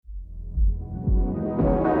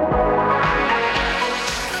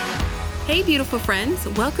Hey, beautiful friends.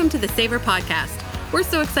 Welcome to the Savor Podcast. We're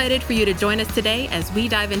so excited for you to join us today as we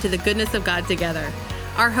dive into the goodness of God together.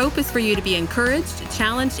 Our hope is for you to be encouraged,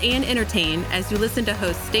 challenged, and entertained as you listen to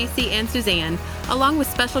hosts Stacy and Suzanne, along with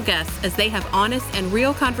special guests as they have honest and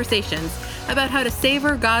real conversations about how to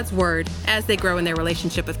savor God's Word as they grow in their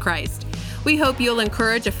relationship with Christ. We hope you'll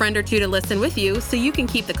encourage a friend or two to listen with you so you can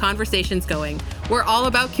keep the conversations going. We're all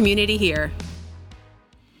about community here.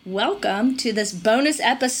 Welcome to this bonus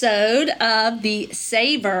episode of the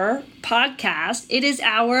Savor Podcast. It is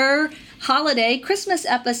our holiday Christmas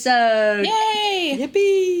episode. Yay!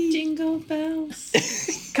 Yippee! Jingle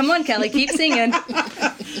bells. Come on, Kelly, keep singing.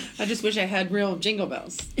 I just wish I had real jingle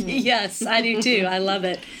bells. Yes, I do too. I love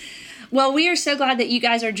it. Well, we are so glad that you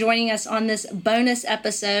guys are joining us on this bonus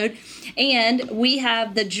episode, and we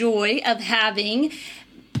have the joy of having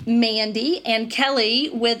Mandy and Kelly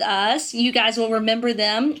with us. You guys will remember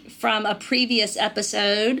them from a previous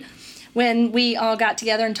episode when we all got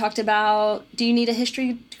together and talked about, do you need a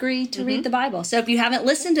history degree to read the Bible? So if you haven't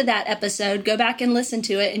listened to that episode, go back and listen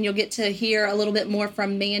to it, and you'll get to hear a little bit more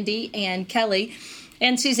from Mandy and Kelly.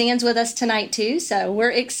 And Suzanne's with us tonight too, so we're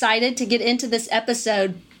excited to get into this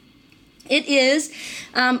episode. It is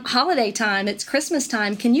holiday time. It's Christmas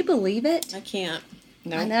time. Can you believe it? I can't.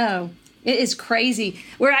 No. I know. It is crazy.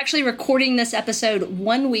 We're actually recording this episode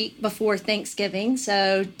 1 week before Thanksgiving.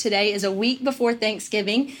 So today is a week before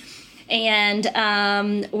Thanksgiving.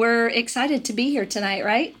 And we're excited to be here tonight,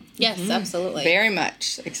 right? Yes, absolutely. Very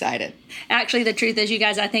much excited. Actually, the truth is, you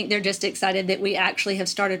guys, I think they're just excited that we actually have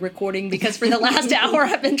started recording, because for the last hour,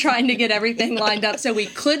 I've been trying to get everything lined up so we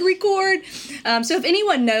could record. So if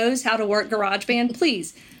anyone knows how to work GarageBand,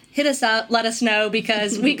 please hit us up, let us know,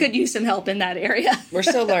 because we could use some help in that area. We're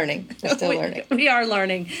still learning. We are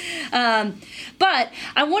learning. But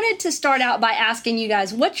I wanted to start out by asking you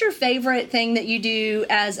guys, what's your favorite thing that you do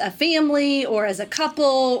as a family or as a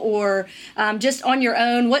couple or just on your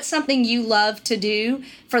own? What's something you love to do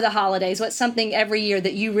for the holidays? What's something every year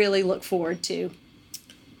that you really look forward to?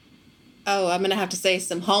 Oh, I'm going to have to say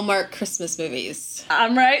some Hallmark Christmas movies.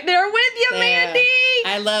 I'm right there with you, Mandy.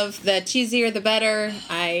 I love the cheesier the better.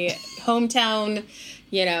 Hometown,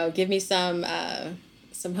 give me some hometown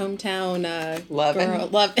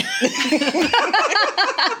Lovin'. Love.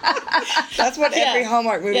 That's what every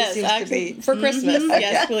Hallmark movie seems to be. For Christmas.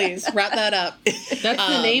 Yes, please. Wrap that up. That's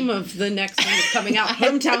the name of the next one that's coming out.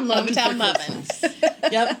 Hometown Lovin'. Hometown Lovin'.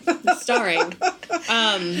 Yep. Starring.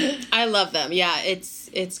 I love them. Yeah,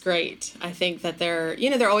 it's great. I think that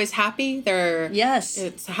they're always happy. Yes.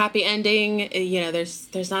 It's a happy ending.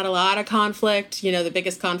 There's not a lot of conflict. The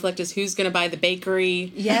biggest conflict is who's going to buy the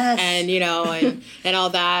bakery. Yes. And, and all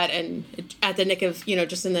that. And at the nick of,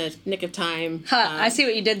 just in the nick of time. I see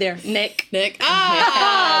what you did there, Nick. Saint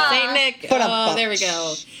Nick. Oh, there we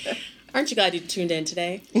go. Aren't you glad you tuned in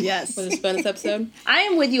today? Yes. For this bonus episode? I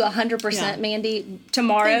am with you 100%, Mandy.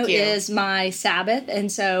 Tomorrow is my Sabbath,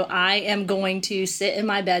 and so I am going to sit in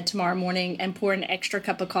my bed tomorrow morning and pour an extra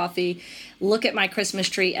cup of coffee, look at my Christmas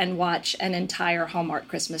tree, and watch an entire Hallmark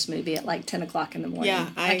Christmas movie at like 10 o'clock in the morning. Yeah.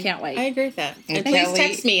 I can't wait. I agree with that. And Kelly, please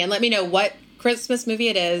text me and let me know what Christmas movie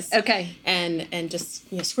it is. Okay. And just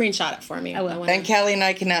screenshot it for me. I will. And Kelly and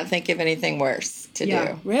I cannot think of anything worse to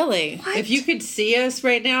do. Really? What? If you could see us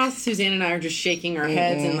right now, Suzanne and I are just shaking our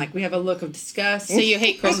heads and we have a look of disgust. So you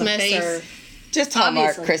hate on the Christmas face. or... Just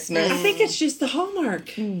Hallmark Obviously. Christmas. I think it's just the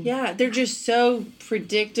Hallmark. Yeah, they're just so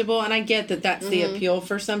predictable, and I get that that's the appeal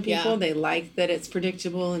for some people. Yeah. They like that it's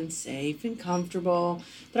predictable and safe and comfortable,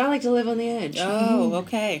 but I like to live on the edge. Oh,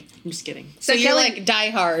 okay. I'm just kidding. So you're Kelly- like Die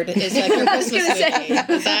Hard is like your Christmas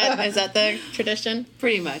movie. Is that the tradition?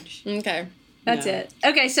 Pretty much. Okay. That's No. it.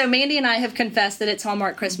 Okay, so Mandy and I have confessed that it's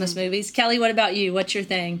Hallmark Christmas movies. Kelly, what about you? What's your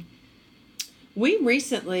thing? We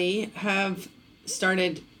recently have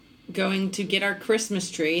started going to get our Christmas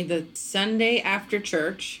tree the Sunday after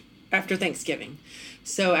church, after Thanksgiving.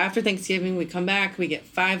 So after Thanksgiving, we come back, we get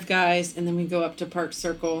Five Guys, and then we go up to Park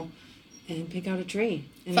Circle and pick out a tree.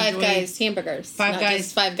 And Five enjoy- Guys hamburgers. Five Not Guys.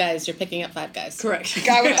 just Five Guys. You're picking up Five Guys. Correct.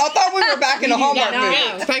 I thought we were back in a Hallmark movie.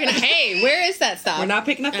 Yeah. We're picking up, hey, where is that stuff? We're not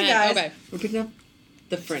picking up the guys. Okay. We're picking up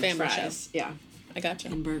the French Family fries. Yeah. I gotcha.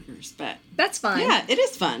 And burgers. But That's fine. yeah, it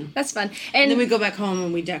is fun. That's fun. And And then we go back home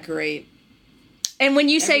and we decorate. And when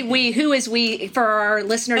you say Everything. we, who is we for our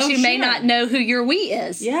listeners Oh, who may sure. not know who your we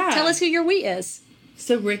is? Yeah. Tell us who your we is.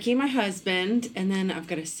 So Ricky, my husband, and then I've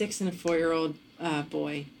got a 6 and a 4-year-old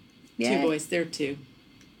boy. Yeah. 2 boys. There are 2.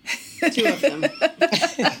 2 of them.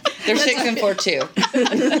 They're 6 and 4 too.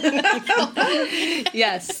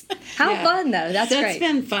 Yes. How Yeah. fun, though. That's So great. it's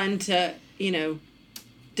been fun to,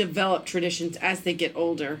 develop traditions as they get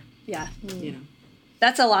older, Yeah. you know.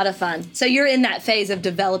 That's a lot of fun. So you're in that phase of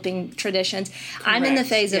developing traditions. I'm in the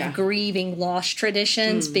phase of grieving lost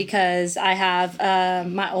traditions because I have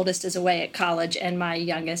my oldest is away at college and my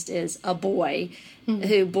youngest is a boy.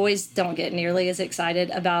 Who boys don't get nearly as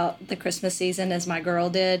excited about the Christmas season as my girl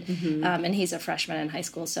did, and he's a freshman in high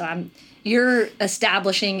school. So you're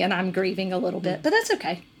establishing and I'm grieving a little bit, but that's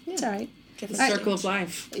okay. Yeah. It's all right. The circle of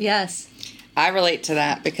life. Yes, I relate to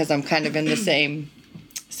that because I'm kind of in the same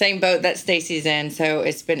boat that Stacy's in, so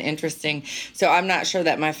it's been interesting. So I'm not sure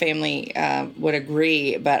that my family would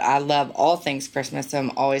agree, but I love all things Christmas, so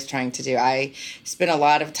I'm always trying to do. I spent a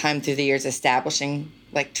lot of time through the years establishing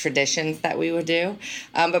like traditions that we would do,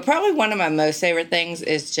 but probably one of my most favorite things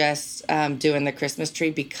is just doing the Christmas tree,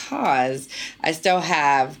 because I still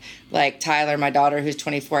have like Tyler, my daughter who's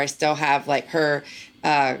 24, I still have like her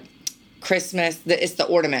Christmas, it's the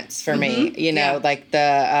ornaments for me, you know, like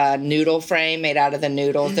the noodle frame made out of the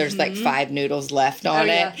noodles. There's like 5 noodles left on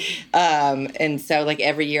it. And so like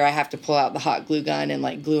every year I have to pull out the hot glue gun and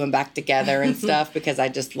like glue them back together and stuff because I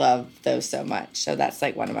just love those so much. So that's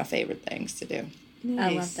like one of my favorite things to do.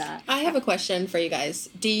 Nice. I love that. I have a question for you guys.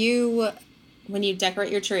 Do you, when you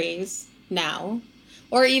decorate your trees now,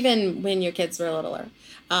 or even when your kids were littler,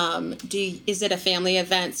 is it a family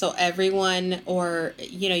event so everyone, or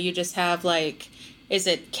you just have like, is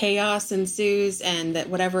it chaos ensues and that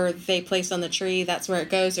whatever they place on the tree, that's where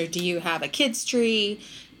it goes, or do you have a kids tree?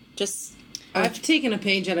 I've taken a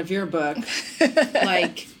page out of your book,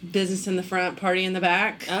 like business in the front, party in the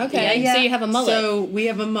back. Okay, so you have a mullet. So we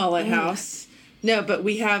have a mullet house. No, but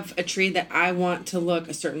we have a tree that I want to look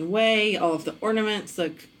a certain way. All of the ornaments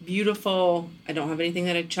look beautiful. I don't have anything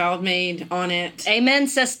that a child made on it. Amen,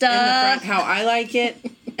 sister. In the front, how I like it.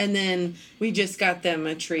 And then we just got them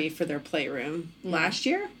a tree for their playroom last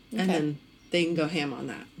year. And then they can go ham on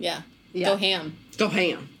that. Yeah. Go ham. Go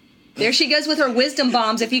ham. There she goes with her wisdom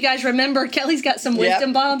bombs. If you guys remember, Kelly's got some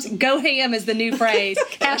wisdom bombs. Go ham is the new phrase.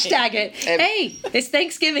 Hashtag it. Hey, it's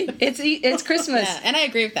Thanksgiving. It's Christmas. Yeah, and I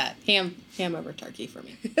agree with that. Ham over turkey for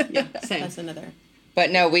me. Yeah, same. That's another. But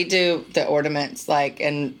no, we do the ornaments,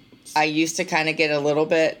 and I used to kind of get a little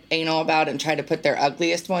bit anal about it and try to put their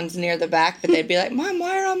ugliest ones near the back, but they'd be like, Mom,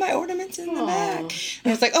 why are all my ornaments in the back? And I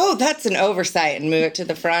was like, oh, that's an oversight, and move it to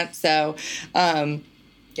the front. So,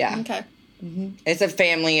 yeah. Okay. It's a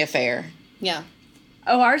family affair. Yeah.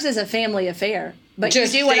 Oh, ours is a family affair. But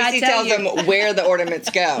just you do what I tell you. tells them where the ornaments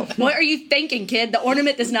go. What are you thinking, kid? The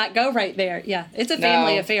ornament does not go right there. Yeah, it's a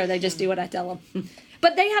family affair. They just do what I tell them.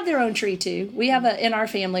 But they have their own tree, too. We have in our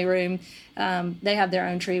family room, they have their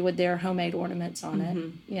own tree with their homemade ornaments on it.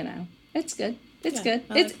 It's good. It's good.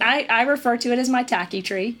 I refer to it as my tacky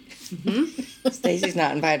tree. Stacy's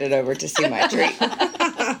not invited over to see my tree.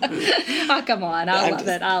 Oh, come on.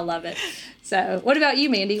 I love it. So, what about you,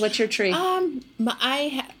 Mandy? What's your tree?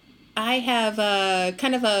 I have a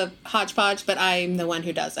kind of a hodgepodge, but I'm the one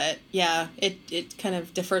who does it. Yeah, it kind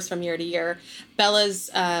of differs from year to year. Bella's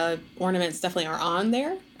ornaments definitely are on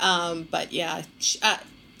there, but yeah,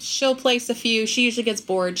 she'll place a few. She usually gets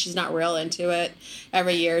bored. She's not real into it.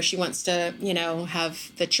 Every year she wants to,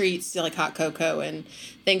 have the treats like hot cocoa and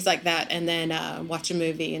things like that, and then watch a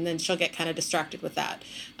movie, and then she'll get kind of distracted with that.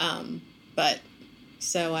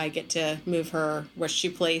 So I get to move her where she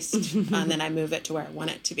placed, and then I move it to where I want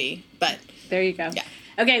it to be. But there you go. Yeah.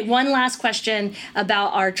 Okay, one last question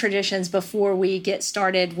about our traditions before we get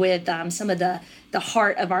started with some of the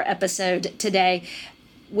heart of our episode today.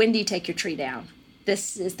 When do you take your tree down?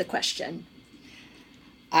 This is the question.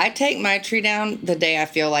 I take my tree down the day I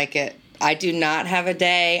feel like it. I do not have a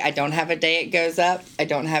day. I don't have a day it goes up. I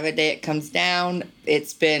don't have a day it comes down.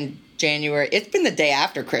 It's been January. It's been the day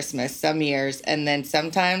after Christmas some years, and then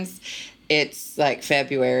sometimes it's like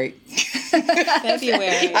February.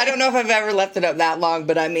 I don't know if I've ever left it up that long,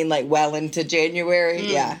 but I mean like well into January.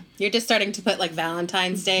 Yeah. You're just starting to put like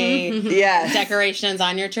Valentine's Day decorations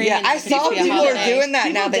on your tree. Yeah, I saw people are doing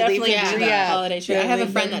that now. They leave their tree up. Holiday tree. I have a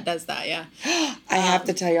friend that does that. Yeah. I have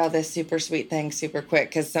to tell y'all this super sweet thing super quick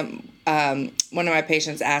because one of my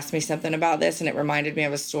patients asked me something about this, and it reminded me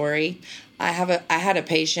of a story. I had a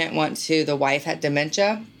patient once who the wife had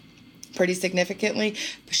dementia pretty significantly,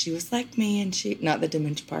 but she was like me, and she, not the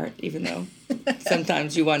dementia part, even though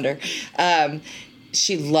sometimes you wonder,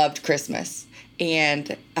 she loved Christmas.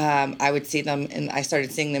 And I would see them, and I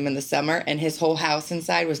started seeing them in the summer, and his whole house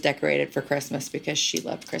inside was decorated for Christmas because she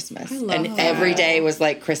loved Christmas. And every day was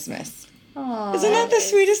like Christmas. Isn't that the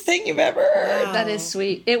sweetest thing you've ever heard? That is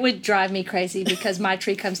sweet. It would drive me crazy because my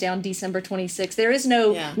tree comes down December 26th. There is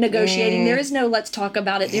no negotiating. There is no let's talk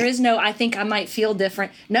about it. There is no I think I might feel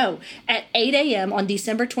different. No. At 8 a.m. on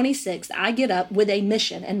December 26th, I get up with a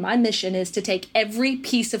mission, and my mission is to take every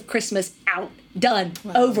piece of Christmas out. Done.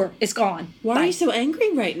 Wow. Over. It's gone. Why are you so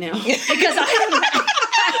angry right now? Because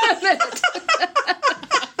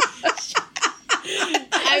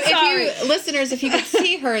if you could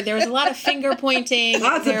see her, there was a lot of finger pointing.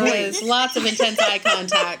 There was lots of intense eye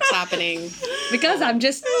contact happening. Because I'm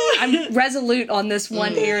resolute on this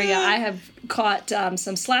one area. I have caught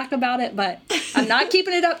some slack about it, but I'm not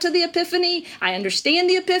keeping it up to the Epiphany. I understand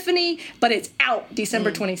the Epiphany, but it's out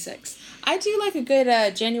December 26th. I do like a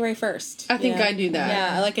good January 1st. I think I do that.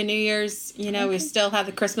 Yeah, I like a New Year's. We still have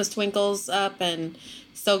the Christmas twinkles up and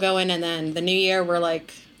still going, and then the New Year, we're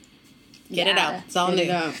like, get it out. It's all new.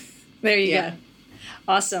 There you go.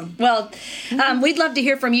 Awesome. Well, we'd love to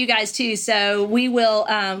hear from you guys too. So we will.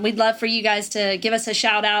 We'd love for you guys to give us a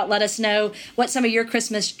shout out. Let us know what some of your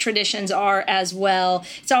Christmas traditions are as well.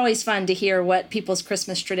 It's always fun to hear what people's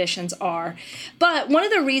Christmas traditions are. But one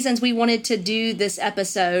of the reasons we wanted to do this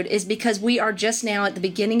episode is because we are just now at the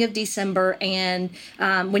beginning of December, and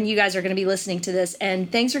when you guys are going to be listening to this,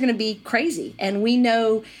 and things are going to be crazy, and we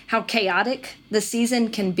know how chaotic the season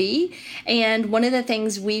can be. And one of the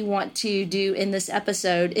things we want to do in this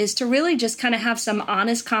episode is to really just kind of have some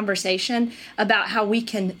honest conversation about how we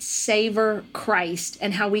can savor Christ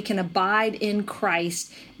and how we can abide in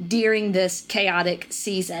Christ during this chaotic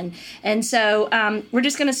season. And so we're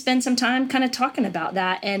just going to spend some time kind of talking about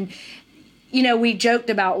that. And, we joked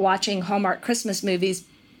about watching Hallmark Christmas movies,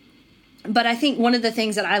 but I think one of the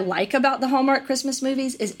things that I like about the Hallmark Christmas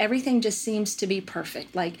movies is everything just seems to be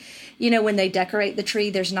perfect. Like, when they decorate the tree,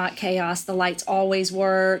 there's not chaos. The lights always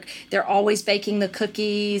work. They're always baking the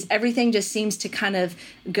cookies. Everything just seems to kind of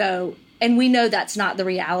go. And we know that's not the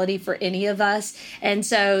reality for any of us. And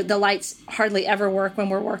so the lights hardly ever work when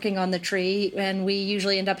we're working on the tree. And we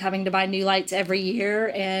usually end up having to buy new lights every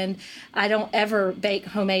year. And I don't ever bake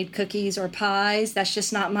homemade cookies or pies. That's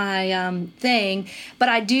just not my thing. But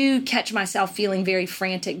I do catch myself feeling very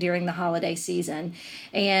frantic during the holiday season.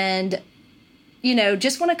 And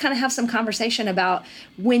just want to kind of have some conversation about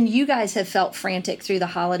when you guys have felt frantic through the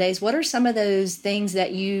holidays. What are some of those things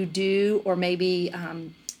that you do, or maybe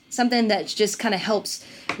something that just kind of helps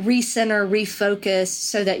recenter, refocus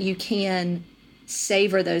so that you can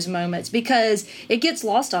savor those moments? Because it gets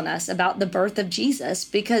lost on us about the birth of Jesus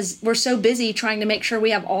because we're so busy trying to make sure we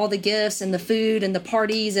have all the gifts and the food and the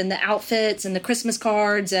parties and the outfits and the Christmas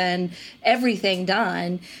cards and everything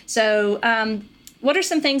done. So, what are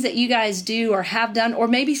some things that you guys do or have done, or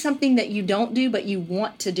maybe something that you don't do but you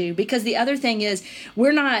want to do? Because the other thing is,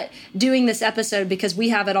 we're not doing this episode because we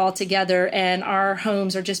have it all together and our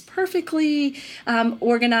homes are just perfectly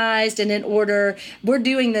organized and in order. We're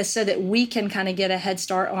doing this so that we can kind of get a head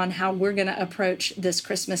start on how we're going to approach this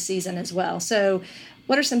Christmas season as well. So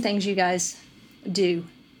what are some things you guys do?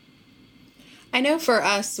 I know for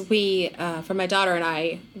us, for my daughter and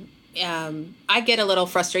I get a little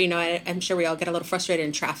frustrated. I'm sure we all get a little frustrated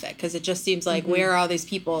in traffic because it just seems like, where are all these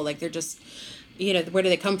people? Like, they're just, where do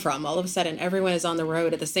they come from? All of a sudden, everyone is on the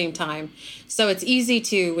road at the same time. So it's easy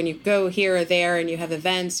to, when you go here or there and you have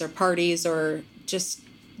events or parties or just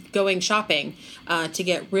going shopping, to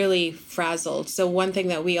get really frazzled. So one thing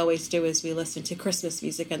that we always do is we listen to Christmas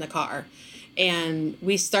music in the car. And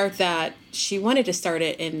we start that. She wanted to start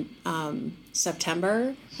it in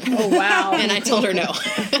September. Oh, wow. And I told her no.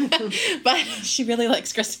 But she really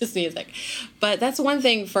likes Christmas music. But that's one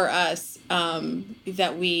thing for us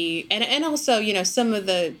that we, and also, some of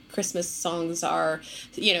the Christmas songs are,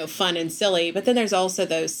 fun and silly. But then there's also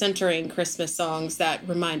those centering Christmas songs that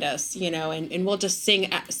remind us, and we'll just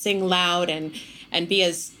sing loud and be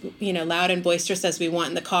as, loud and boisterous as we want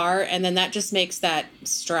in the car. And then that just makes that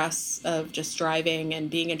stress of just driving and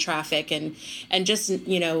being in traffic and just,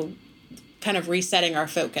 kind of resetting our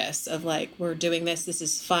focus of like, we're doing this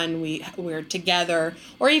is fun, we're together,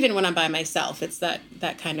 or even when I'm by myself, it's that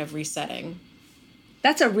kind of resetting.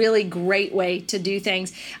 That's a really great way to do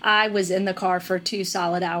things. I was in the car for 2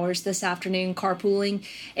 solid hours this afternoon carpooling,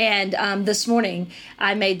 and this morning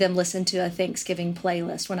I made them listen to a Thanksgiving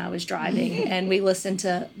playlist when I was driving, and we listened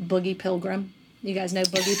to Boogie Pilgrim. You guys know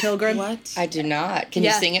Boogie Pilgrim? What? I do not. Can you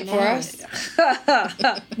sing it for us?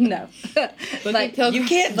 No. Boogie Pilgrim. You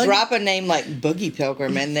can't drop a name like Boogie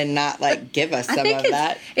Pilgrim and then not give us some of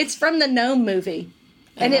that. It's from the Gnome movie,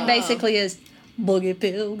 and it basically is Boogie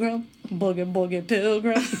Pilgrim, Boogie Boogie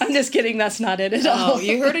Pilgrim. I'm just kidding. That's not it at all. Oh,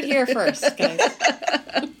 you heard it here first, guys.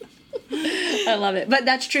 I love it. But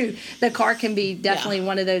that's true. The car can be definitely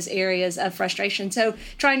one of those areas of frustration. So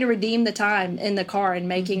trying to redeem the time in the car and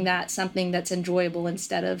making that something that's enjoyable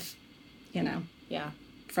instead of,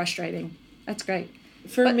 frustrating. That's great.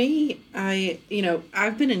 For me,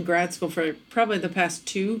 I've been in grad school for probably the past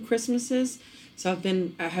 2 Christmases. So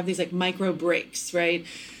I have these like micro breaks, right?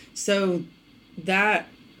 So that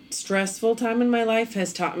stressful time in my life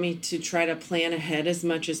has taught me to try to plan ahead as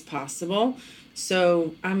much as possible.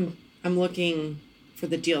 So I'm looking for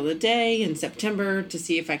the deal of the day in September to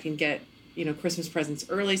see if I can get, Christmas presents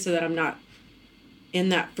early so that I'm not in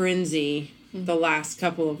that frenzy the last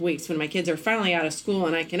couple of weeks when my kids are finally out of school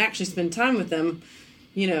and I can actually spend time with them.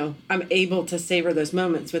 I'm able to savor those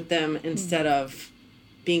moments with them instead of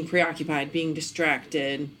being preoccupied, being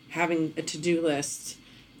distracted, having a to-do list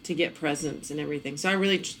to get presents and everything. So I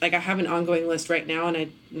really, I have an ongoing list right now, and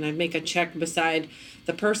I make a check beside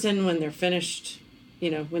the person when they're finished,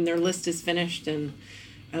 when their list is finished, and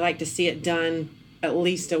I like to see it done at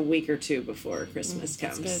least a week or 2 before Christmas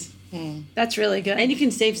comes. That's really good. And you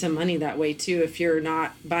can save some money that way too if you're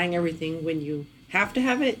not buying everything when you have to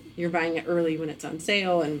have it. You're buying it early when it's on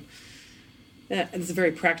sale, and it's a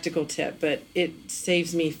very practical tip, but it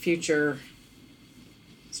saves me future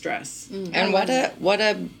stress. And what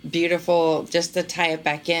a beautiful, just to tie it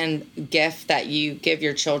back in, gift that you give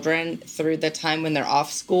your children through the time when they're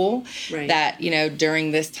off school. Right. That,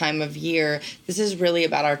 during this time of year, this is really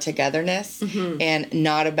about our togetherness and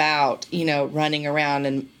not about, running around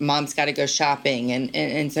and mom's got to go shopping.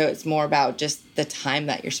 And so it's more about just the time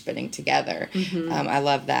that you're spending together. I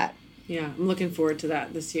love that. Yeah, I'm looking forward to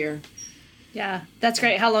that this year. Yeah, that's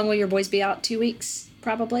great. How long will your boys be out? 2 weeks?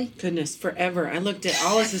 Probably. Goodness, forever. I looked at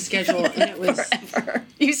Alice's schedule and it was forever.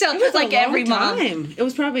 You sound like every mom. It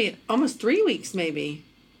was probably almost 3 weeks, maybe.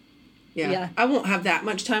 Yeah. I won't have that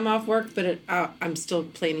much time off work, but I'm still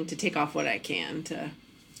planning to take off what I can to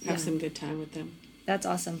have some good time with them. That's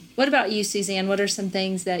awesome. What about you, Suzanne? What are some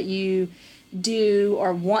things that you do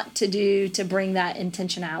or want to do to bring that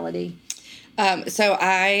intentionality? So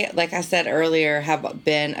I, like I said earlier, have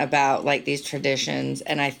been about like these traditions,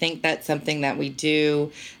 and I think that's something that we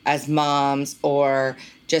do as moms or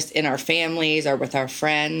just in our families or with our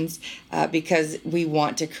friends, because we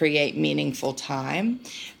want to create meaningful time.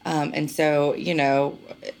 And so,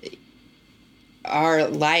 our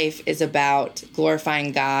life is about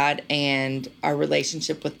glorifying God and our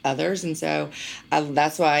relationship with others. And so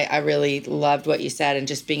that's why I really loved what you said and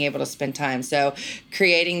just being able to spend time. So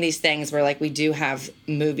creating these things where we do have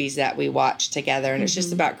movies that we watch together, and it's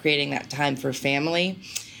just about creating that time for family.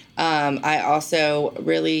 I also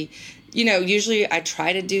really, usually I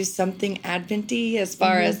try to do something Advent-y as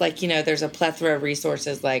far as there's a plethora of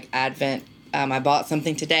resources like Advent. I bought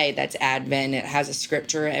something today that's Advent. It has a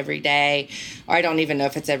scripture every day, or I don't even know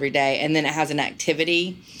if it's every day. And then it has an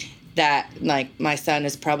activity that my son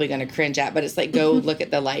is probably going to cringe at, but it's go look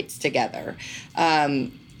at the lights together.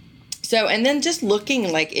 And then just looking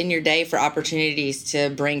in your day for opportunities to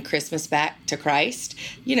bring Christmas back to Christ,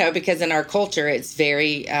 because in our culture, it's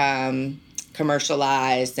very,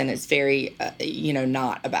 commercialized and it's very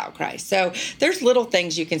not about Christ. So there's little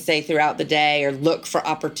things you can say throughout the day or look for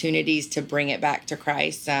opportunities to bring it back to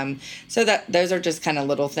Christ. So that those are just kind of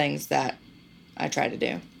little things that I try to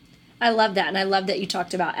do. I love that. And I love that you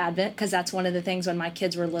talked about Advent, because that's one of the things when my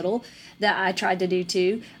kids were little that I tried to do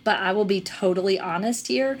too. But I will be totally honest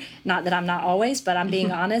here. Not that I'm not always, but I'm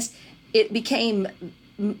being honest. It became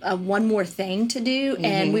one more thing to do,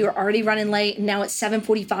 and we were already running late, and now it's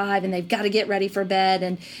 7:45 and they've got to get ready for bed,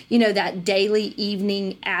 and that daily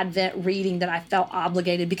evening Advent reading that I felt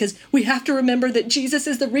obligated, because we have to remember that Jesus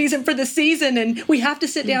is the reason for the season, and we have to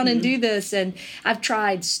sit down and do this. And I've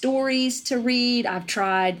tried stories to read. I've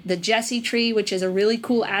tried the Jesse Tree, which is a really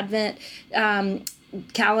cool Advent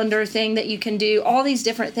calendar thing that you can do, all these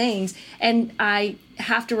different things. And I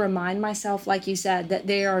have to remind myself, like you said, that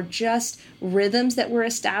they are just rhythms that we're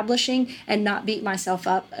establishing, and not beat myself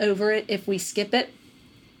up over it if we skip it.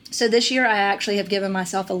 So this year I actually have given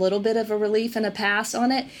myself a little bit of a relief and a pass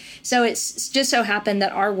on it. So it's just so happened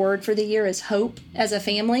that our word for the year is hope as a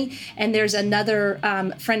family. And there's another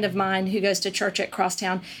friend of mine who goes to church at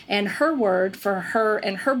Crosstown, and her word for her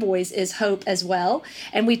and her boys is hope as well.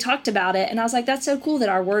 And we talked about it, and I was like, that's so cool that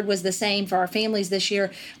our word was the same for our families this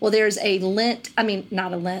year. Well, there's a Lent's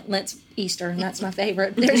Easter, and that's my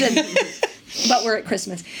favorite. But we're at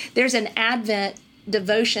Christmas. There's an Advent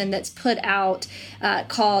devotion that's put out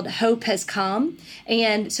called Hope Has Come.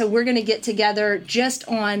 And so we're going to get together just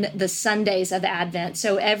on the Sundays of Advent.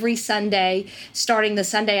 So every Sunday, starting the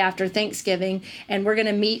Sunday after Thanksgiving, and we're going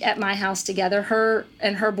to meet at my house together, her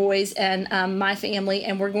and her boys and my family,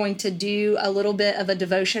 and we're going to do a little bit of a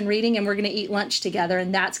devotion reading, and we're going to eat lunch together.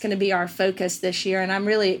 And that's going to be our focus this year. And I'm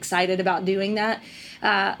really excited about doing that.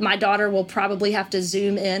 My daughter will probably have to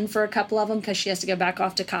Zoom in for a couple of them because she has to go back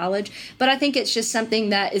off to college. But I think it's just something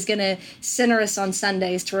that is going to center us on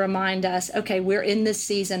Sundays to remind us, okay, we're in this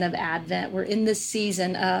season of Advent. We're in this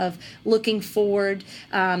season of looking forward,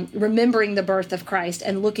 remembering the birth of Christ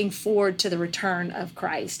and looking forward to the return of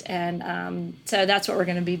Christ. And so that's what we're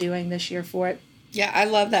going to be doing this year for it. Yeah, I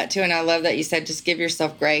love that too. And I love that you said just give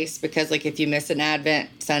yourself grace, because like if you miss an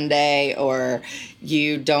Advent Sunday or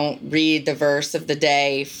you don't read the verse of the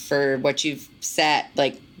day for what you've set,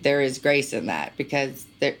 like there is grace in that, because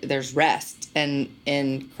there's rest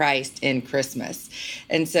in Christ in Christmas.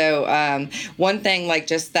 And so one thing like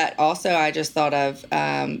just that also I just thought of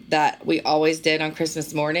that we always did on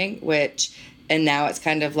Christmas morning, and now it's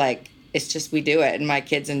kind of like, it's just we do it and my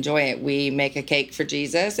kids enjoy it. We make a cake for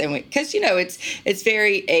Jesus, and because it's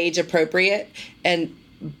very age appropriate,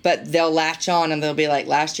 but they'll latch on and they'll be like,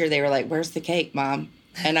 last year they were like, "Where's the cake, Mom?"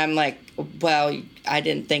 And I'm like, well, I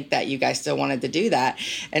didn't think that you guys still wanted to do that.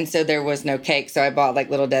 And so there was no cake. So I bought like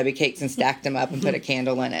little Debbie cakes and stacked them up and put a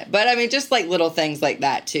candle in it. But I mean, just like little things like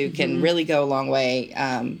that too can really go a long way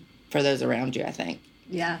for those around you, I think.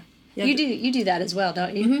 Yeah. You do that as well,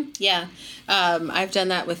 don't you? Mm-hmm. Yeah. I've done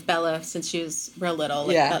that with Bella since she was real little,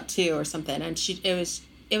 like about 2 or something. And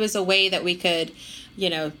it was a way that we could,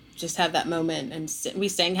 just have that moment, and we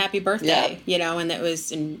sang Happy Birthday, and it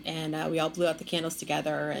was, and we all blew out the candles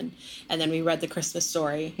together, and then we read the Christmas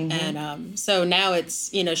story. And so now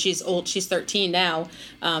it's, she's old, she's 13 now,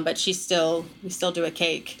 but we still do a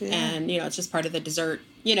cake, and it's just part of the dessert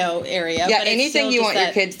area. Yeah, but anything you want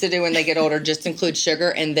your kids to do when they get older, just include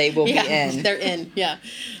sugar and they will be in. They're in, yeah.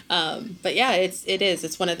 But yeah,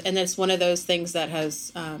 it's one of those things that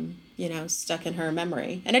has stuck in her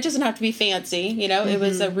memory. And it doesn't have to be fancy, it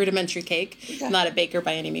was a rudimentary cake. Yeah. I'm not a baker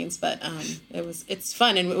by any means, but it's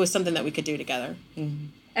fun, and it was something that we could do together. Mm-hmm.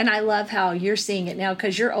 And I love how you're seeing it now,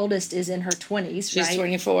 because your oldest is in her 20s, right? She's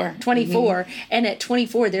 24. 24. Mm-hmm. And at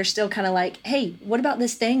 24, they're still kind of like, hey, what about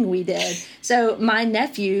this thing we did? So my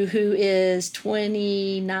nephew, who is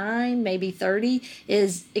 29, maybe 30,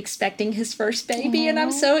 is expecting his first baby. Aww. And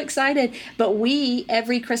I'm so excited. But we,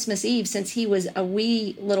 every Christmas Eve, since he was a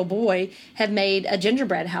wee little boy, have made a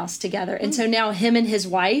gingerbread house together. And so now him and his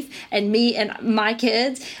wife and me and my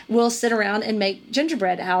kids will sit around and make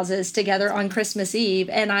gingerbread houses together on Christmas Eve.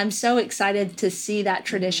 And I'm so excited to see that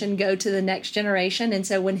tradition go to the next generation. And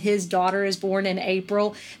so when his daughter is born in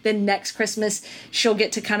April, then next Christmas, she'll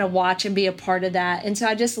get to kind of watch and be a part of that. And so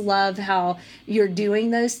I just love how you're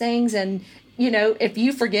doing those things. And, if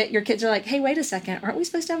you forget, your kids are like, hey, wait a second, aren't we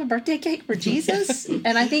supposed to have a birthday cake for Jesus?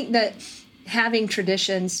 And I think that having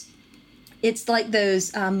traditions, it's like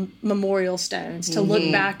those memorial stones to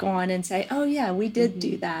look back on and say, oh, yeah, we did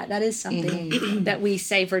do that. That is something that we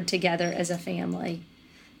savored together as a family.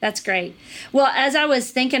 That's great. Well, as I was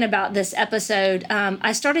thinking about this episode,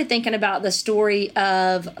 I started thinking about the story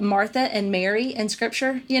of Martha and Mary in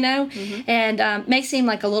Scripture, and may seem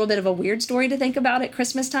like a little bit of a weird story to think about at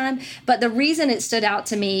Christmas time. But the reason it stood out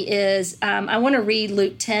to me is I want to read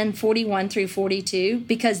Luke 10:41 through 42,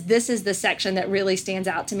 because this is the section that really stands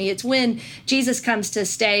out to me. It's when Jesus comes to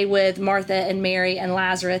stay with Martha and Mary and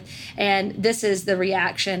Lazarus, and this is the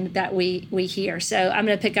reaction that we hear. So I'm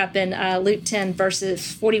going to pick up in Luke 10,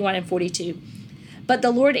 verses 41 and 42. But the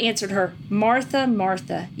Lord answered her, Martha,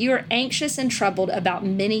 Martha, you are anxious and troubled about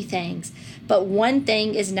many things, but one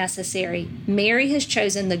thing is necessary. Mary has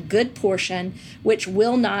chosen the good portion, which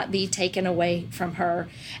will not be taken away from her.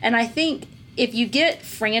 And I think if you get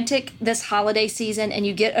frantic this holiday season and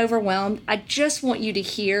you get overwhelmed, I just want you to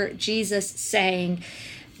hear Jesus saying,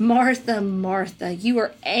 Martha, Martha, you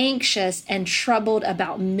are anxious and troubled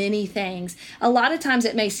about many things. A lot of times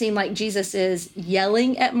it may seem like Jesus is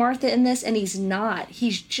yelling at Martha in this, and he's not.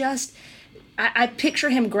 He's just, I picture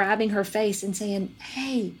him grabbing her face and saying,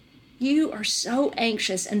 hey, you are so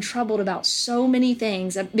anxious and troubled about so many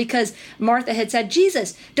things, because Martha had said,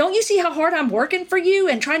 Jesus, don't you see how hard I'm working for you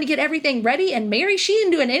and trying to get everything ready? And Mary, she isn't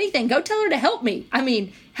doing anything. Go tell her to help me. I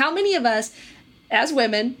mean, how many of us as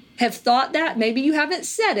women have thought that? Maybe you haven't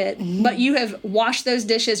said it, but you have washed those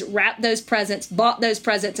dishes, wrapped those presents, bought those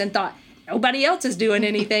presents, and thought, nobody else is doing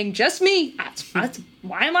anything, just me.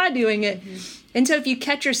 Why am I doing it? And so if you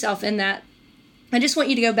catch yourself in that I just want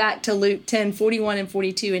you to go back to Luke 10:41 and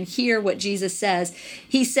 42 and hear what Jesus says.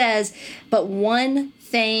 He says, but one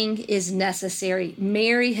thing is necessary.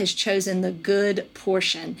 Mary has chosen the good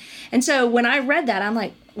portion. And so when I read that, I'm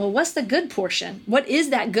like, well, what's the good portion? What is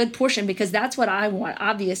that good portion? Because that's what I want,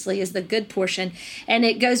 obviously, is the good portion. And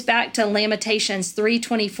it goes back to Lamentations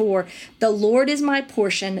 3:24. The Lord is my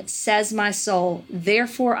portion, says my soul.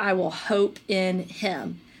 Therefore, I will hope in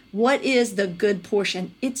him. What is the good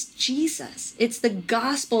portion? It's Jesus. It's the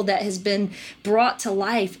gospel that has been brought to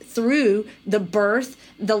life through the birth,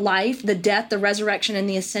 the life, the death, the resurrection, and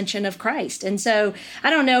the ascension of Christ. And so I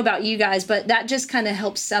don't know about you guys, but that just kind of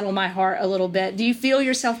helps settle my heart a little bit. Do you feel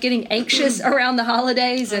yourself getting anxious around the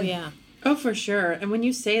holidays? Oh, yeah. Oh, for sure. And when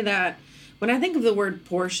you say that, when I think of the word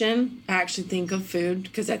portion, I actually think of food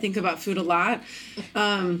because I think about food a lot.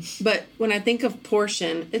 But when I think of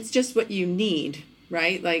portion, it's just what you need.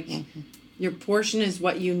 Right? Like your portion is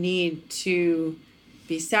what you need to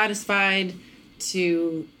be satisfied,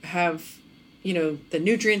 to have, the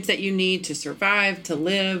nutrients that you need to survive, to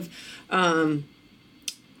live. And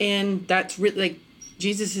that's really like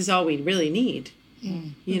Jesus is all we really need,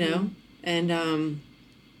 and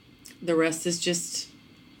the rest is just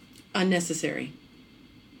unnecessary.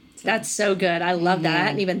 That's so good. I love that. I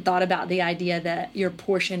hadn't even thought about the idea that your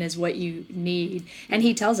portion is what you need. And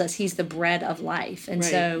he tells us he's the bread of life. And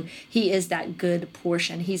so he is that good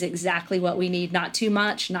portion. He's exactly what we need. Not too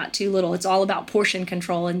much, not too little. It's all about portion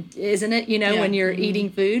control, and isn't it, when you're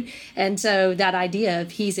eating food? And so that idea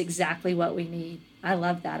of he's exactly what we need. I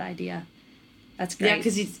love that idea. That's great. Yeah,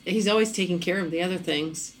 because he's always taking care of the other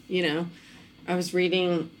things, I was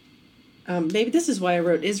reading... maybe this is why I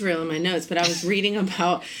wrote Israel in my notes, but I was reading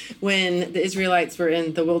about when the Israelites were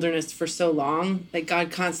in the wilderness for so long, like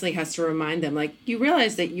God constantly has to remind them, like, you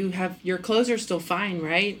realize that your clothes are still fine,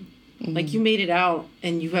 right? Mm-hmm. Like you made it out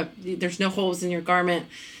and there's no holes in your garment.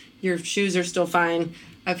 Your shoes are still fine.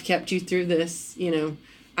 I've kept you through this,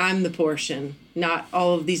 I'm the portion, not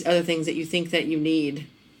all of these other things that you think that you need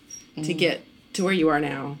to get to where you are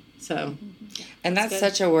now. So, and that's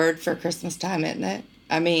such a word for Christmas time, isn't it?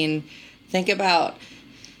 I mean, think about,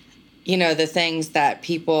 the things that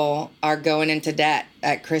people are going into debt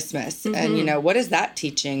at Christmas. Mm-hmm. And, what is that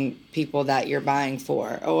teaching people that you're buying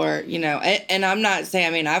for? Or, and I'm not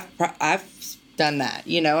saying, I've done that,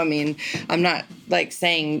 I'm not like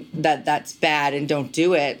saying that that's bad and don't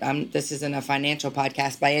do it. This isn't a financial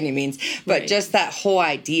podcast by any means, but just that whole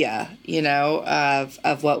idea,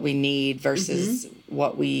 of what we need versus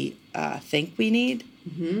what we think we need.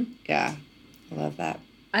 Mm-hmm. Yeah. I love that.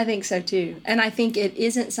 I think so too. And I think it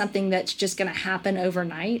isn't something that's just going to happen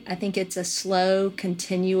overnight. I think it's a slow,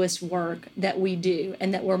 continuous work that we do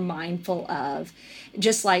and that we're mindful of.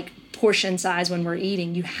 Just like portion size when we're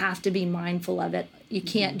eating, you have to be mindful of it. You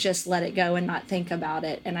can't just let it go and not think about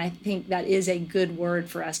it. And I think that is a good word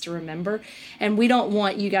for us to remember. And we don't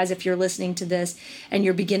want you guys, if you're listening to this and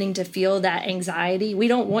you're beginning to feel that anxiety, we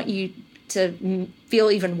don't want you to feel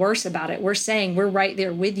even worse about it. We're saying we're right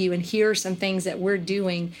there with you, and here are some things that we're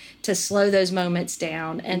doing to slow those moments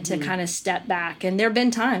down and to kind of step back. And there have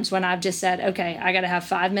been times when I've just said, okay, I got to have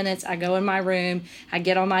 5 minutes. I go in my room, I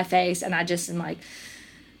get on my face, and I just am like,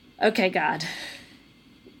 okay, God,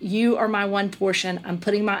 you are my one portion. I'm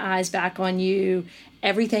putting my eyes back on you.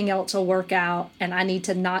 Everything else will work out, and I need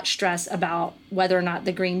to not stress about whether or not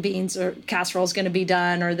the green beans or casserole is going to be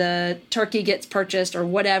done or the turkey gets purchased or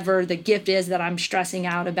whatever the gift is that I'm stressing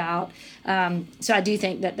out about. So I do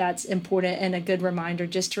think that that's important and a good reminder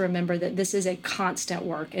just to remember that this is a constant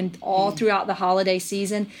work. And all throughout the holiday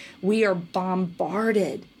season, we are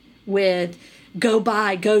bombarded with go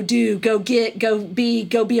buy, go do, go get, go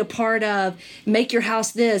be a part of, make your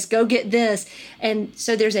house this, go get this. And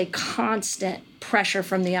so there's a constant pressure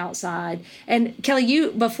from the outside. And Kelly,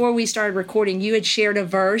 you, before we started recording, you had shared a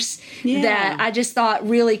verse that I just thought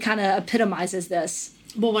really kind of epitomizes this.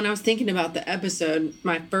 Well, when I was thinking about the episode,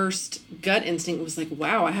 my first gut instinct was like,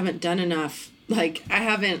 wow, I haven't done enough. Like, I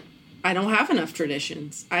don't have enough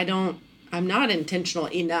traditions. I'm not intentional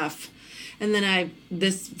enough. And then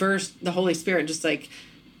this verse, the Holy Spirit just like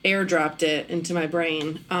airdropped it into my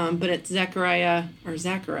brain. But it's Zechariah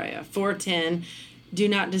 4:10. Do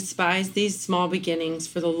not despise these small beginnings,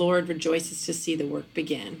 for the Lord rejoices to see the work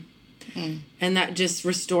begin. And that just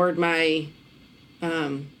restored my,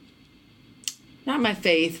 not my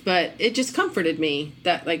faith, but it just comforted me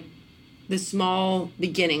that like the small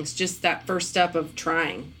beginnings, just that first step of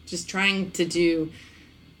trying to do,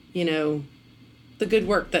 the good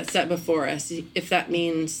work that's set before us. If that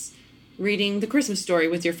means reading the Christmas story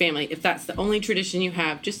with your family, if that's the only tradition you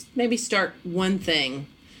have, just maybe start one thing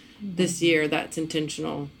this year that's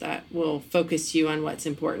intentional, that will focus you on what's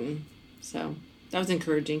important. So that was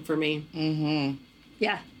encouraging for me. Mm-hmm.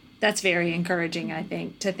 Yeah, that's very encouraging, I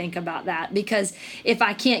think, to think about that. Because if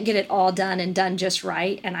I can't get it all done and done just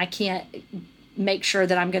right, and I can't make sure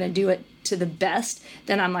that I'm going to do it to the best,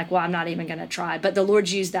 then I'm like, well, I'm not even going to try. But the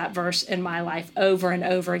Lord's used that verse in my life over and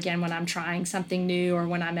over again when I'm trying something new, or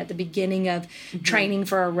when I'm at the beginning of training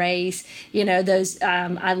for a race. You know, those,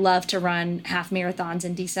 I love to run half marathons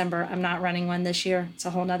in December. I'm not running one this year. It's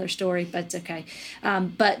a whole nother story, but it's okay.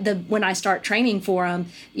 But when I start training for them,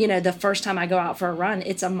 you know, the first time I go out for a run,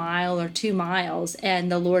 it's a mile or 2 miles.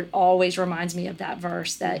 And the Lord always reminds me of that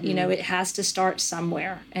verse that, you know, it has to start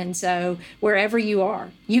somewhere. And so wherever you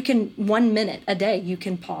are, you can, 1 minute a day, you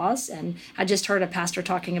can pause. And I just heard a pastor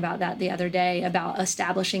talking about that the other day, about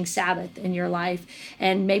establishing Sabbath in your life.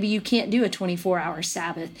 And maybe you can't do a 24-hour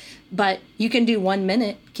Sabbath, but you can do 1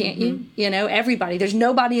 minute, can't you? You know, everybody, there's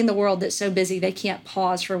nobody in the world that's so busy they can't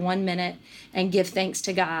pause for 1 minute and give thanks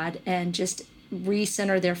to God and just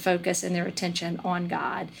recenter their focus and their attention on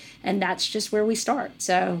God. And that's just where we start.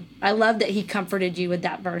 So I love that he comforted you with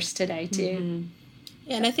that verse today too.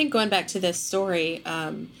 And I think going back to this story,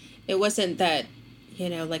 it wasn't that, you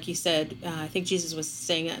know, like you said, I think Jesus was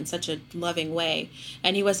saying it in such a loving way.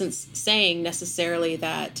 And he wasn't saying necessarily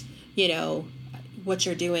that, you know, what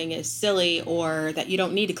you're doing is silly, or that you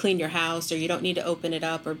don't need to clean your house, or you don't need to open it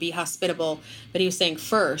up or be hospitable. But he was saying,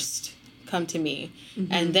 first, come to me,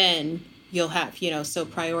 and then you'll have, you know, so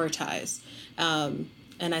prioritize. And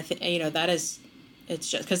I think, you know, that is, it's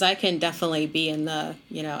just because I can definitely be in the,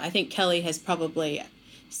 you know, I think Kelly has probably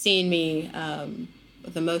seen me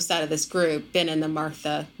the most out of this group, been in the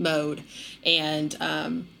Martha mode,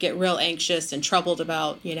 and get real anxious and troubled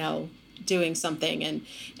about, you know, doing something.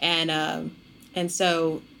 And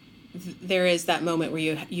so there is that moment where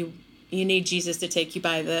you need Jesus to take you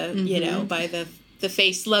by the, you know, by the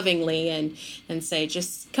face lovingly and say,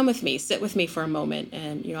 just come with me, sit with me for a moment,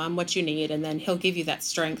 and, you know, I'm what you need. And then he'll give you that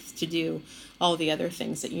strength to do all the other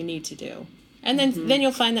things that you need to do. And then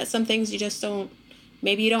you'll find that some things you just don't,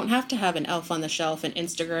 maybe you don't have to have an elf on the shelf and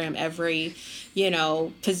Instagram every, you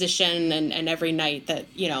know, position and every night that,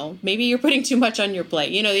 you know, maybe you're putting too much on your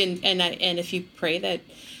plate, you know, and if you pray that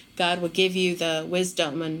God will give you the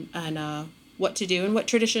wisdom and what to do and what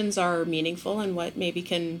traditions are meaningful and what maybe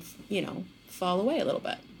can, you know, fall away a little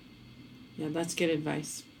bit. Yeah, that's good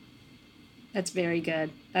advice. That's very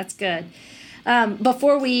good. That's good.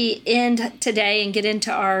 Before we end today and get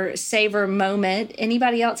into our savor moment,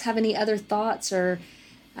 anybody else have any other thoughts or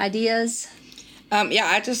ideas? Yeah,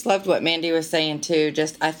 I just loved what Mandy was saying too.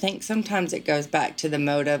 Just, I think sometimes it goes back to the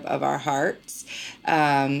motive of our hearts.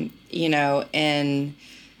 You know, and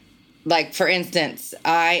like, for instance,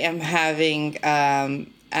 I am having,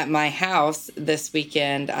 at my house this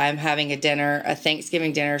weekend, I'm having a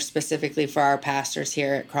Thanksgiving dinner specifically for our pastors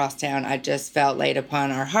here at Crosstown. I just felt laid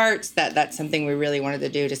upon our hearts that that's something we really wanted to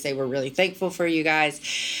do, to say we're really thankful for you guys.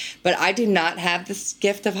 But I do not have this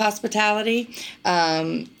gift of hospitality.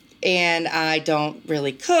 And I don't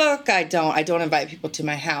really cook. I don't invite people to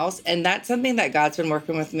my house. And that's something that God's been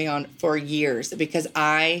working with me on for years, because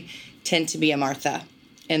I tend to be a Martha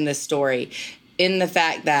in this story, in the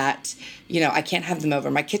fact that, you know, I can't have them over.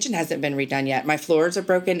 My kitchen hasn't been redone yet. My floors are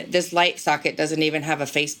broken. This light socket doesn't even have a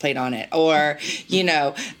faceplate on it. Or, you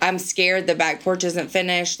know, I'm scared the back porch isn't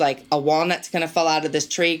finished. Like, a walnut's going to fall out of this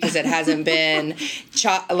tree because it hasn't been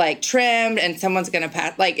trimmed, and someone's going to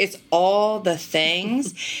pass. Like, it's all the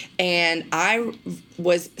things. And I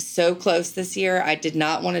was so close this year. I did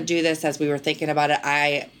not want to do this as we were thinking about it.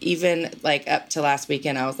 I even, like, up to last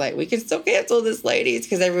weekend, I was like, we can still cancel this, ladies,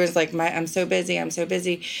 because everyone's like, I'm so busy.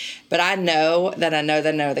 But I know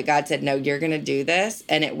that God said, no, you're going to do this.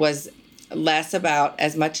 And it was less about,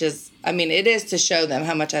 as much as, I mean, it is to show them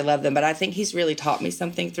how much I love them, but I think he's really taught me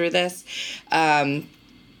something through this,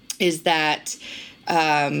 is that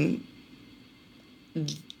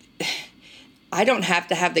I don't have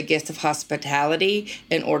to have the gift of hospitality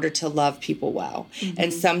in order to love people well.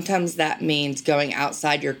 And sometimes that means going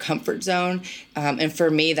outside your comfort zone. And for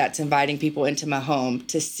me, that's inviting people into my home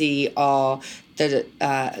to see all the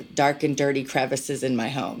dark and dirty crevices in my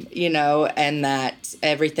home, you know, and that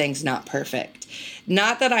everything's not perfect.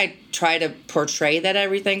 Not that I try to portray that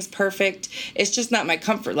everything's perfect. It's just not my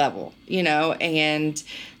comfort level, you know, and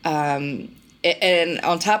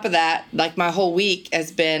on top of that, like, my whole week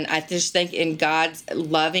has been, I just think in God's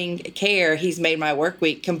loving care, he's made my work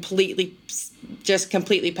week completely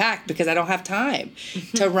packed, because I don't have time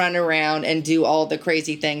to run around and do all the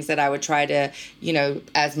crazy things that I would try to, you know,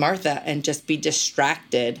 as Martha, and just be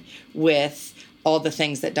distracted with all the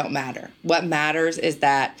things that don't matter. What matters is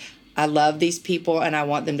that I love these people and I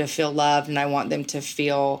want them to feel loved, and I want them to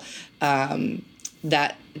feel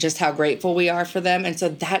that just how grateful we are for them. And so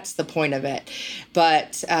that's the point of it.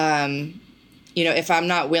 But, if I'm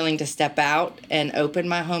not willing to step out and open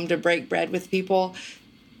my home to break bread with people,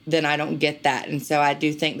 then I don't get that. And so I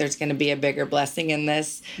do think there's going to be a bigger blessing in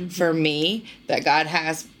this for me that God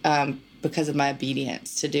has because of my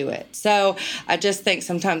obedience to do it. So I just think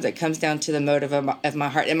sometimes it comes down to the motive of my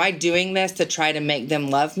heart. Am I doing this to try to make them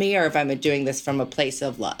love me, or if I'm doing this from a place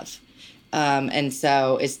of love? And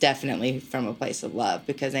so it's definitely from a place of love,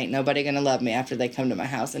 because ain't nobody going to love me after they come to my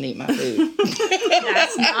house and eat my food.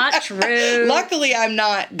 That's not true. Luckily, I'm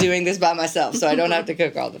not doing this by myself, so I don't have to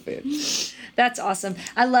cook all the food. That's awesome.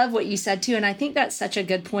 I love what you said too. And I think that's such a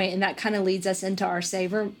good point. And that kind of leads us into our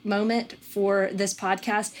savor moment for this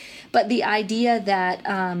podcast. But the idea that,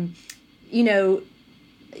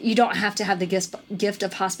 you don't have to have the gift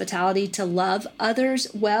of hospitality to love others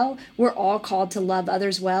well. We're all called to love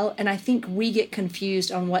others well. And I think we get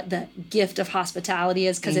confused on what the gift of hospitality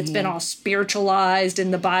is, because it's been all spiritualized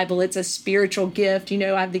in the Bible. It's a spiritual gift.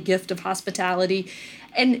 I have the gift of hospitality.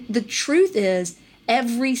 And the truth is,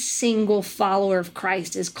 every single follower of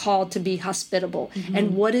Christ is called to be hospitable.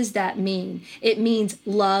 And what does that mean? It means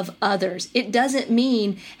love others. It doesn't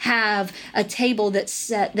mean have a table that's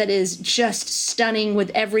set that is just stunning with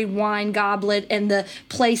every wine goblet and the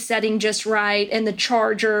place setting just right and the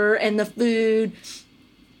charger and the food.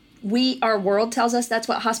 Our world tells us that's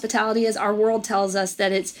what hospitality is. Our world tells us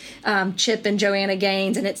that it's Chip and Joanna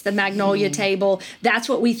Gaines and it's the Magnolia table. That's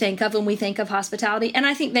what we think of when we think of hospitality. And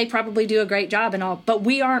I think they probably do a great job and all, but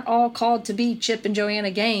we aren't all called to be Chip and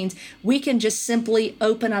Joanna Gaines. We can just simply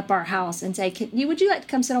open up our house and say, would you like to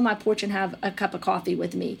come sit on my porch and have a cup of coffee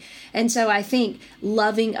with me? And so I think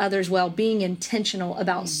loving others well, being intentional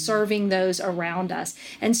about serving those around us.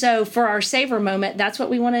 And so for our savor moment, that's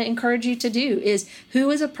what we want to encourage you to do, is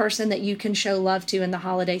who is a person that you can show love to in the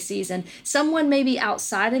holiday season. Someone maybe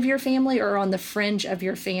outside of your family or on the fringe of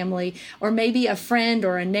your family, or maybe a friend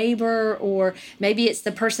or a neighbor, or maybe it's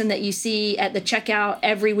the person that you see at the checkout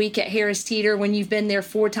every week at Harris Teeter when you've been there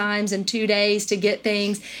 4 times in 2 days to get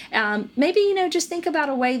things. Maybe, just think about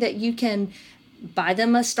a way that you can buy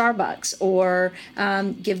them a Starbucks or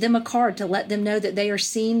give them a card to let them know that they are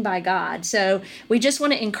seen by God. So we just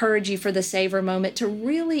want to encourage you for the savor moment to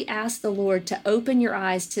really ask the Lord to open your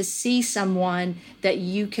eyes to see someone that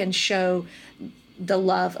you can show the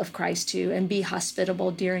love of Christ to, and be hospitable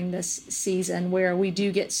during this season where we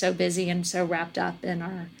do get so busy and so wrapped up in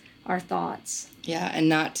our thoughts. Yeah, and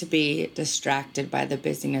not to be distracted by the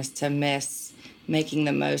busyness, to miss making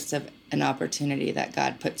the most of an opportunity that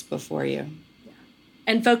God puts before you.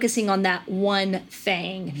 And focusing on that one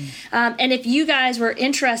thing. And if you guys were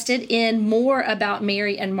interested in more about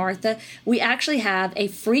Mary and Martha, we actually have a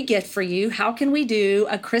free gift for you. How can we do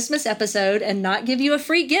a Christmas episode and not give you a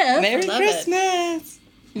free gift? Merry Christmas!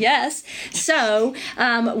 Yes. So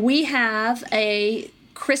we have a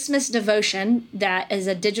Christmas devotion that is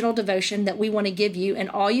a digital devotion that we want to give you. And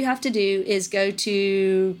all you have to do is go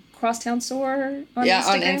to Crosstown Soar on Instagram.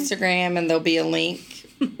 On Instagram, and there'll be a link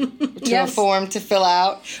to a form to fill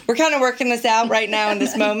out. We're kind of working this out right now in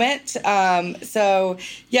this moment. So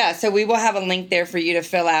we will have a link there for you to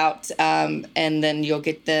fill out, and then you'll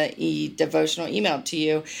get the devotional emailed to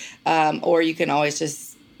you. Or you can always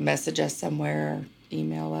just message us somewhere or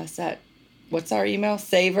email us at, what's our email?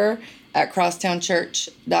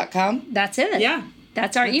 savor@crosstownchurch.com. That's it. Yeah.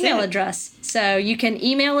 That's our email address. So you can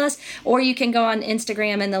email us, or you can go on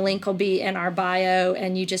Instagram and the link will be in our bio,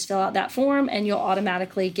 and you just fill out that form and you'll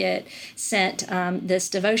automatically get sent this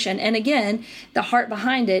devotion. And again, the heart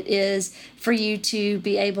behind it is for you to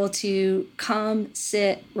be able to come,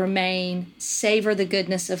 sit, remain, savor the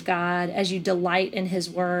goodness of God as you delight in His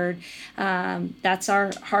Word. That's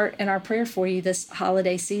our heart and our prayer for you this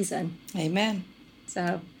holiday season. Amen.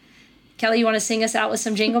 So Kelly, you want to sing us out with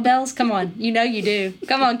some Jingle Bells? Come on. You know you do.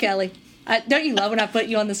 Come on, Kelly. Don't you love when I put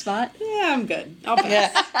you on the spot? Yeah, I'm good. I'll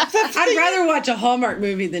pass. I'd rather watch a Hallmark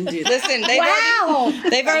movie than do that. Listen,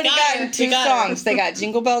 they've already gotten 2 songs. They got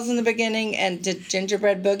Jingle Bells in the beginning and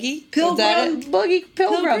Gingerbread Boogie. Pilgrim.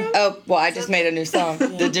 Oh, well, I just made a new song.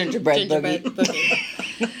 The Gingerbread Boogie.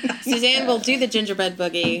 Suzanne will do the Gingerbread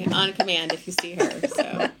Boogie on command if you see her.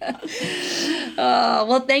 So.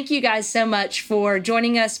 Well, thank you guys so much for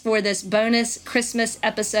joining us for this bonus Christmas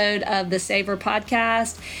episode of the Savor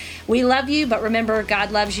Podcast. We love you, but remember,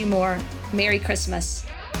 God loves you more. Merry Christmas.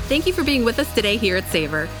 Thank you for being with us today here at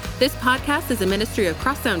Savor. This podcast is a ministry of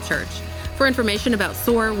Crosstown Church. For information about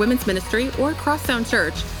SOAR Women's Ministry or Crosstown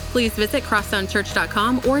Church, please visit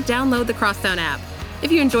crosstownchurch.com or download the Crosstown app.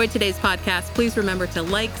 If you enjoyed today's podcast, please remember to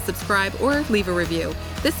like, subscribe, or leave a review.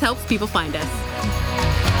 This helps people find us.